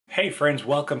Hey friends,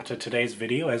 welcome to today's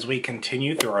video. As we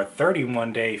continue through our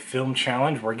 31-day film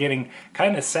challenge, we're getting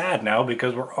kind of sad now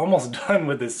because we're almost done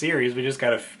with the series. We just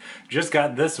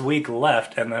got this week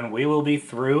left, and then we will be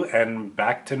through and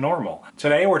back to normal.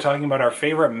 Today we're talking about our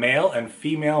favorite male and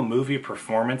female movie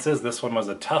performances. This one was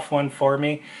a tough one for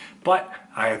me, but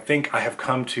I think I have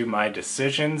come to my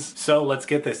decisions. So let's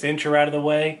get this intro out of the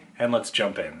way and let's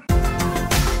jump in.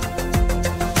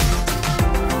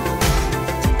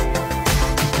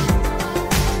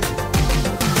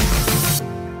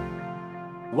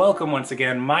 Welcome once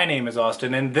again, my name is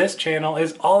Austin, and this channel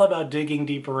is all about digging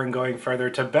deeper and going further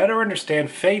to better understand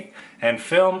faith and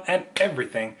film and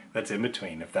everything that's in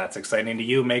between. If that's exciting to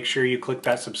you, make sure you click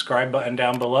that subscribe button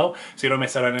down below so you don't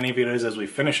miss out on any videos as we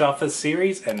finish off this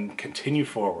series and continue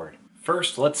forward.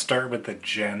 First, let's start with the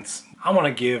gents. I want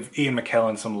to give Ian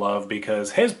McKellen some love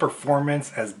because his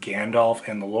performance as Gandalf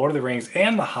in the Lord of the Rings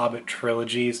and the Hobbit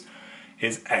trilogies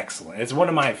is excellent. It's one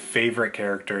of my favorite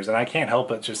characters, and I can't help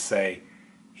but just say,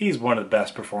 he's one of the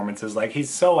best performances. Like, he's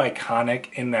so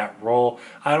iconic in that role.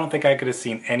 I don't think I could have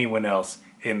seen anyone else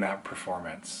in that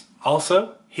performance.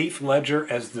 Also, Heath Ledger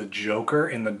as the Joker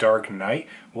in The Dark Knight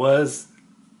was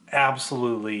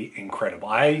absolutely incredible.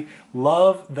 I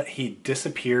love that he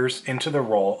disappears into the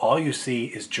role. All you see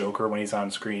is Joker when he's on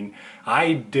screen.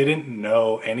 I didn't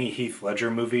know any Heath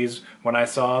Ledger movies when I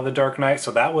saw The Dark Knight,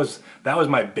 so that was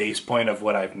my base point of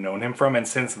what I've known him from, and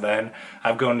since then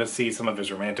I've gone to see some of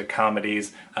his romantic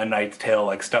comedies, A Knight's Tale,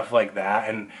 like stuff like that,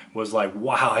 and was like,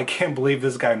 wow, I can't believe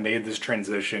this guy made this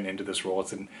transition into this role.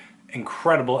 It's an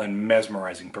incredible and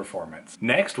mesmerizing performance.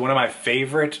 Next, one of my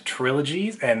favorite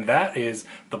trilogies, and that is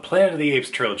the Planet of the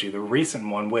Apes trilogy, the recent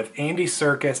one with Andy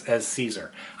Serkis as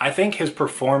Caesar. I think his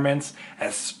performance,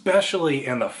 especially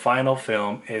in the final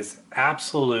film, is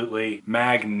absolutely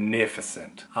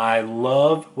magnificent. I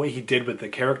love what he did with the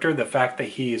character, the fact that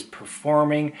he is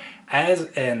performing as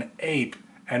an ape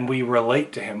and we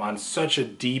relate to him on such a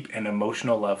deep and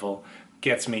emotional level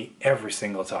gets me every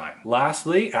single time.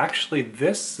 Lastly, actually,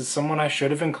 this is someone I should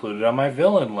have included on my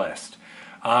villain list.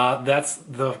 That's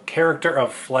the character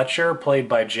of Fletcher, played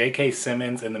by J.K.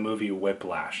 Simmons in the movie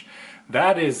Whiplash.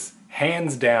 That is,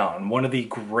 hands down, one of the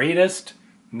greatest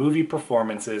movie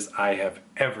performances I have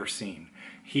ever seen.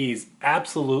 He's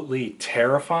absolutely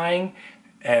terrifying,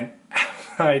 and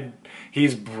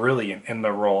he's brilliant in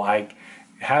the role. I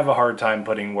have a hard time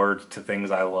putting words to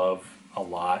things I love a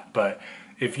lot, but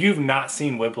if you've not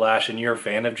seen Whiplash and you're a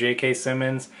fan of J.K.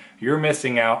 Simmons, you're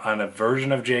missing out on a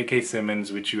version of J.K.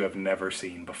 Simmons which you have never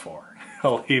seen before.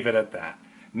 I'll leave it at that.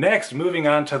 Next, moving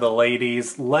on to the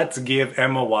ladies, let's give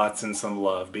Emma Watson some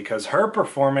love because her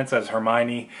performance as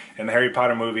Hermione in the Harry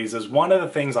Potter movies is one of the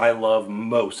things I love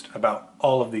most about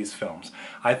all of these films.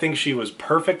 I think she was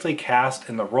perfectly cast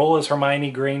in the role as Hermione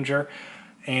Granger,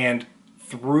 and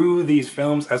through these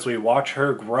films, as we watch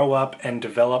her grow up and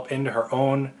develop into her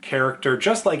own character,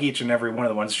 just like each and every one of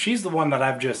the ones, she's the one that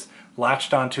I've just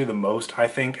latched onto the most, I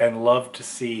think, and love to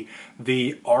see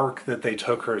the arc that they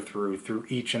took her through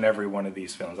each and every one of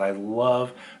these films. I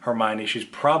love Hermione.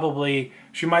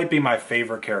 She might be my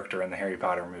favorite character in the Harry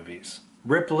Potter movies.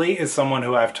 Ripley is someone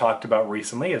who I've talked about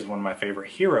recently as one of my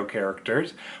favorite hero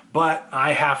characters, but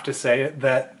I have to say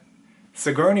that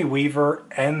Sigourney Weaver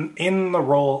and in the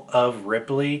role of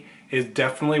Ripley is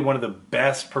definitely one of the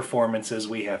best performances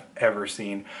we have ever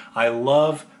seen. I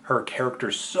love her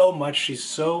character so much. She's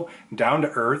so down to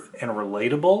earth and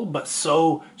relatable, but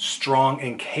so strong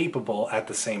and capable at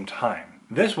the same time.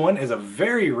 This one is a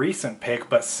very recent pick,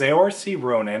 but Saoirse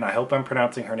Ronan, I hope I'm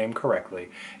pronouncing her name correctly,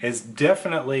 is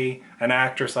definitely an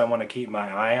actress I want to keep my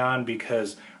eye on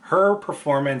because her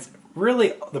performance,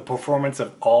 really the performance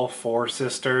of all four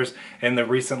sisters in the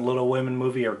recent Little Women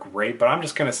movie are great, but I'm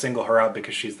just going to single her out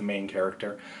because she's the main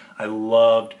character. I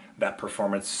loved that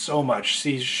performance so much.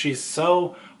 She's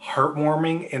so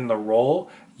heartwarming in the role,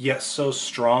 yet so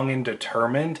strong and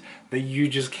determined that you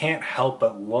just can't help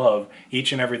but love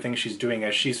each and everything she's doing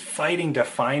as she's fighting to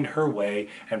find her way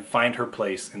and find her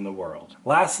place in the world.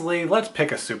 Lastly, let's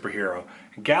pick a superhero.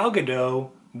 Gal Gadot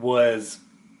was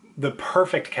the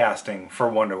perfect casting for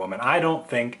Wonder Woman. I don't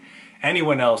think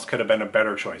anyone else could have been a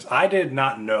better choice. I did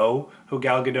not know who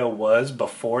Gal Gadot was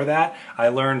before that. I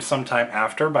learned sometime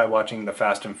after by watching the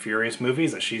Fast and Furious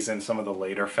movies that she's in some of the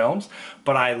later films,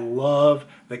 but I love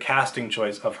the casting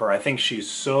choice of her. I think she's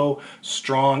so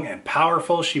strong and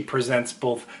powerful. She presents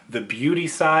both the beauty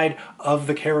side of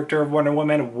the character of Wonder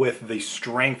Woman with the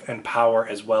strength and power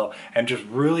as well, and just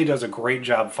really does a great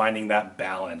job finding that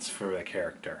balance for the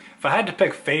character. If I had to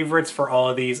pick favorites for all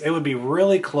of these, it would be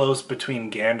really close between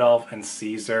Gandalf and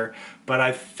Caesar, but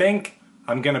I think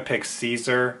I'm gonna pick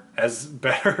Caesar as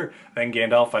better than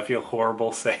Gandalf. I feel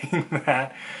horrible saying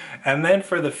that. And then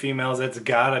for the females, it's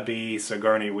gotta be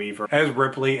Sigourney Weaver as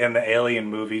Ripley in the Alien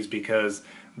movies, because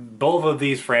both of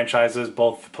these franchises,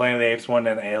 both Planet of the Apes 1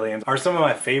 and Aliens, are some of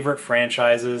my favorite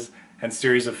franchises and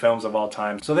series of films of all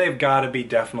time. So they've gotta be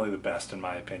definitely the best in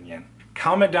my opinion.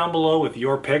 Comment down below with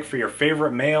your pick for your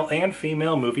favorite male and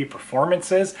female movie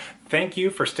performances. Thank you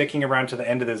for sticking around to the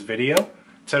end of this video.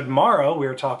 Tomorrow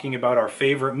we're talking about our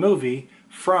favorite movie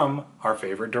from our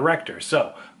favorite director.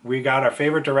 So we got our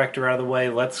favorite director out of the way.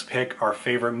 Let's pick our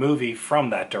favorite movie from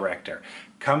that director.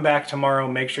 Come back tomorrow.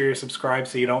 Make sure you're subscribed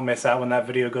so you don't miss out when that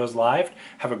video goes live.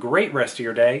 Have a great rest of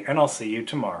your day, and I'll see you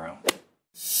tomorrow.